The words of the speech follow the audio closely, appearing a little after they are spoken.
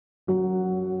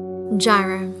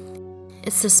JYRO.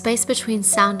 It's the space between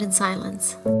sound and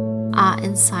silence, art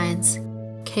and science,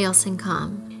 chaos and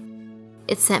calm.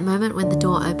 It's that moment when the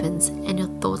door opens and your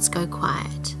thoughts go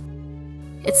quiet.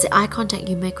 It's the eye contact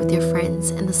you make with your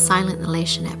friends and the silent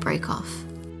elation at break-off.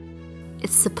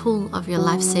 It's the pull of your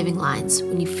life-saving lines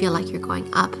when you feel like you're going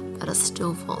up but are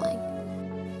still falling.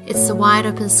 It's the wide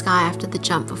open sky after the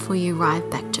jump before you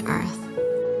arrive back to Earth.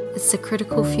 It's the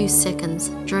critical few seconds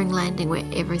during landing where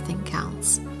everything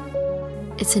counts.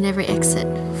 It's in every exit,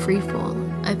 freefall,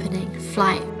 opening,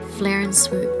 flight, flare and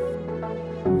swoop.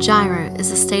 JYRO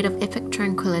is a state of epic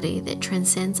tranquility that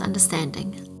transcends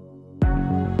understanding.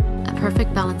 A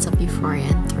perfect balance of euphoria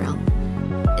and thrill.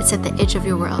 It's at the edge of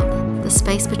your world, the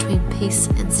space between peace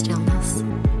and stillness.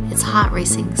 It's heart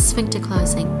racing, sphincter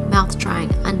closing, mouth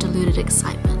drying, undiluted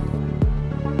excitement.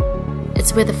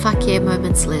 It's where the fuck yeah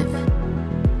moments live.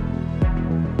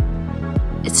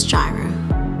 It's JYRO.